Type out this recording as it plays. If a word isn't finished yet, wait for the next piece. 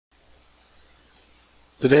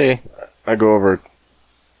Today I go over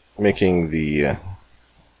making the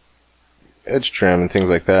edge trim and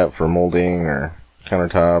things like that for molding or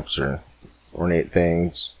countertops or ornate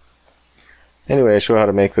things. Anyway, I show how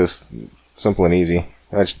to make this simple and easy.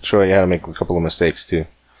 I show you how to make a couple of mistakes too,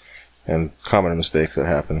 and common mistakes that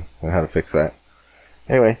happen and how to fix that.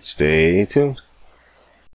 Anyway, stay tuned.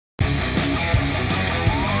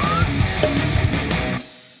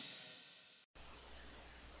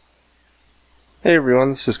 Hey everyone,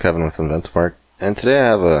 this is Kevin with Inventamark, and today I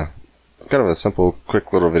have a kind of a simple,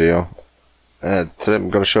 quick little video. Today I'm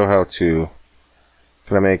going to show how to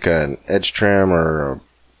make an edge trim or a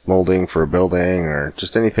molding for a building, or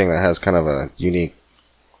just anything that has kind of a unique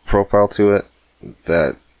profile to it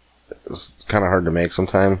that is kind of hard to make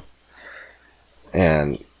sometimes.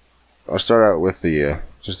 And I'll start out with the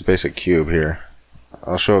just a basic cube here.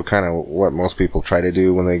 I'll show kind of what most people try to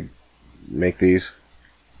do when they make these.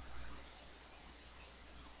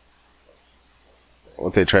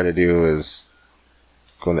 What they try to do is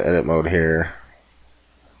go into edit mode here,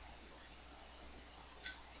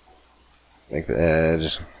 make the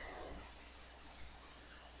edge,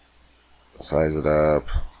 size it up.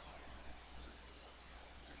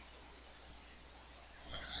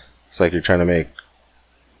 It's like you're trying to make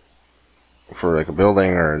for like a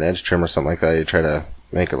building or an edge trim or something like that. You try to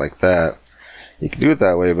make it like that. You can do it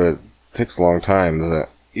that way, but it takes a long time. The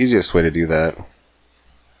easiest way to do that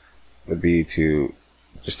would be to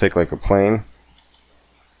just take like a plane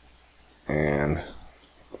and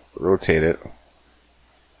rotate it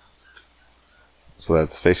so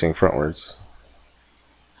that's facing frontwards.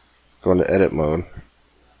 Go into edit mode,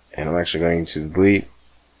 and I'm actually going to delete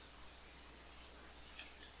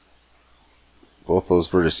both those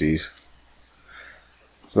vertices.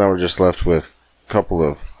 So now we're just left with a couple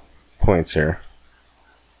of points here.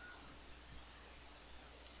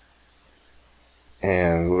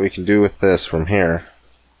 And what we can do with this from here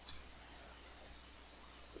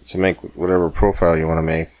to make whatever profile you want to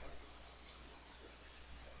make.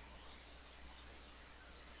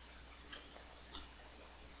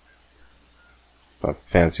 Not the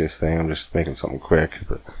fanciest thing, I'm just making something quick,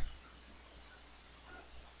 but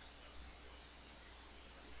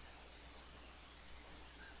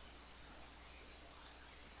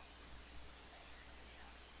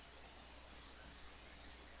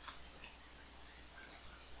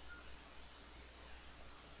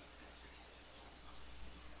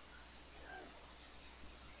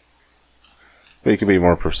you can be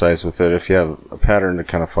more precise with it. If you have a pattern to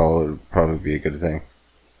kind of follow, it would probably be a good thing.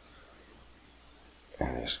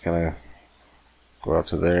 And just kind of go out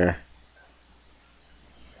to there.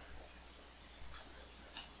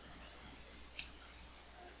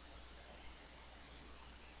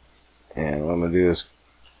 And what I'm going to do is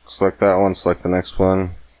select that one, select the next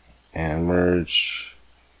one, and merge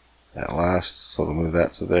at last. So to move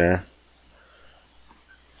that to there.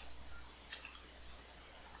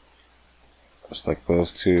 Select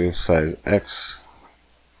those two, size X,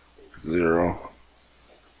 0.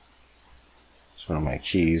 It's one of my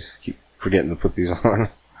keys. Keep forgetting to put these on.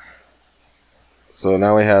 So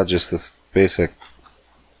now we have just this basic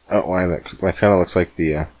outline that kind of looks like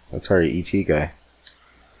the Atari ET guy.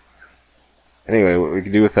 Anyway, what we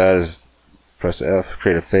can do with that is press F,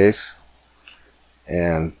 create a face,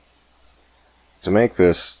 and to make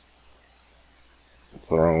this, it's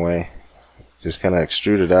the wrong way, just kind of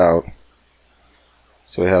extrude it out.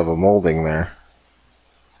 So we have a molding there.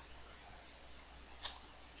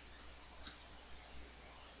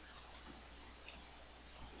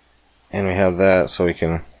 And we have that, so we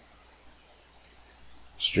can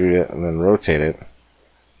extrude it and then rotate it.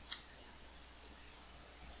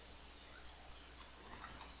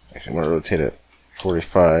 Actually, I'm going to rotate it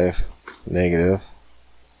 45, negative.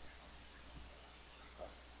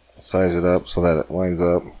 Size it up so that it lines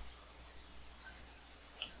up.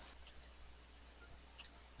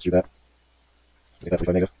 Do that. Make that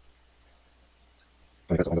 45 negative.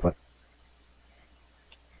 Make that on the flat.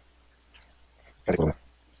 This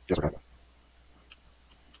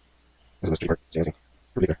is the street part. See anything?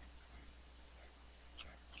 Pretty there.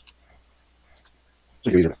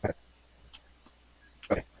 Should be easier.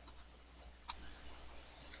 Okay.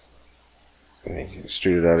 And then you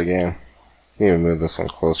extrude it out again. You can even move this one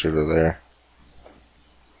closer to there.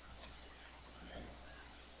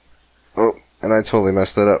 Oh, and I totally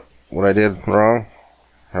messed that up. What I did wrong,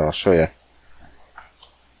 I'll show you.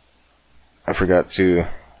 I forgot to,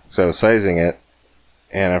 because I was sizing it,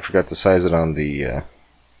 and I forgot to size it on the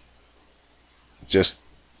just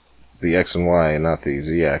the X and Y and not the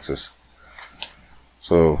Z axis.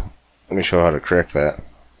 So let me show how to correct that.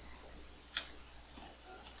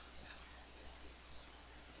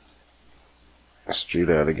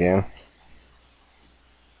 Extrude out again.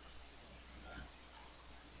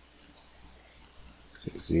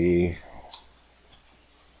 Z.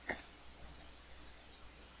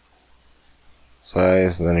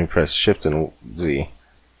 Size, and then you press Shift and Z.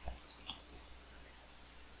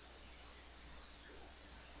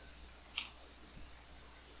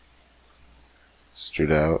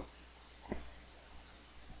 Extrude out.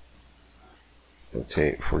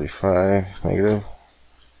 Rotate 45, negative.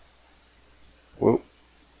 Whoop.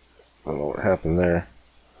 I don't know what happened there.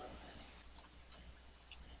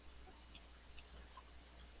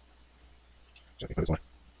 There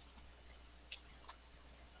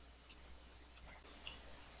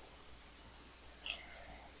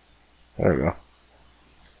we go.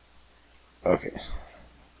 Okay.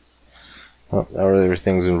 Oh, now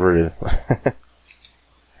everything's inverted.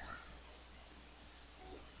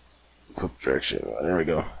 Flip direction. There we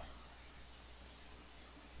go.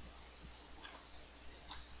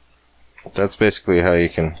 That's basically how you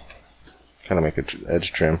can kind of make an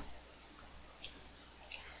edge trim.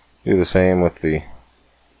 Do the same with the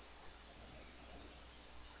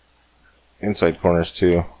inside corners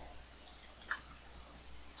too.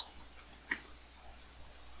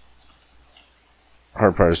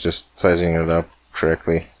 Hard part is just sizing it up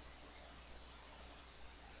correctly.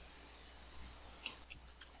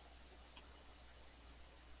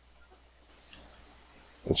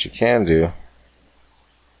 What you can do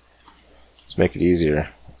is make it easier.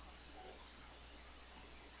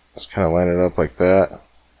 Just kind of line it up like that.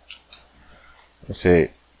 Rotate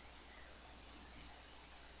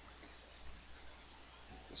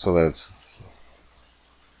so that it's...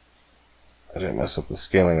 I didn't mess up the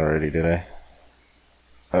scaling already, did I?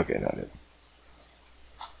 Okay, no, I didn't.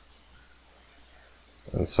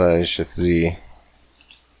 And size, Shift Z.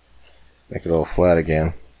 Make it all flat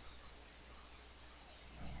again.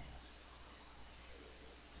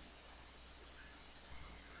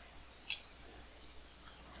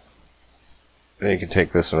 Then you can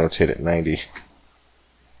take this and rotate it 90.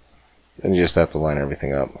 Then you just have to line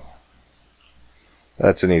everything up.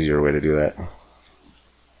 That's an easier way to do that.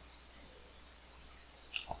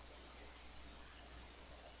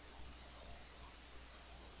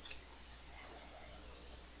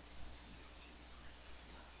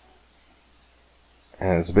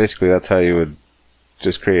 And so basically that's how you would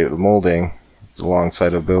just create a molding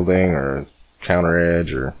alongside a building or a counter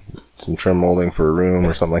edge or some trim molding for a room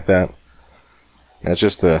or something like that. And it's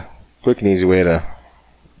just a quick and easy way to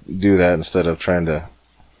do that instead of trying to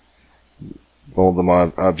mold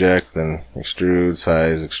the object, then extrude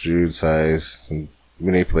size, and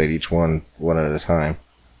manipulate each one at a time.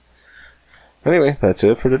 Anyway, that's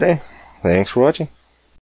it for today. Thanks for watching.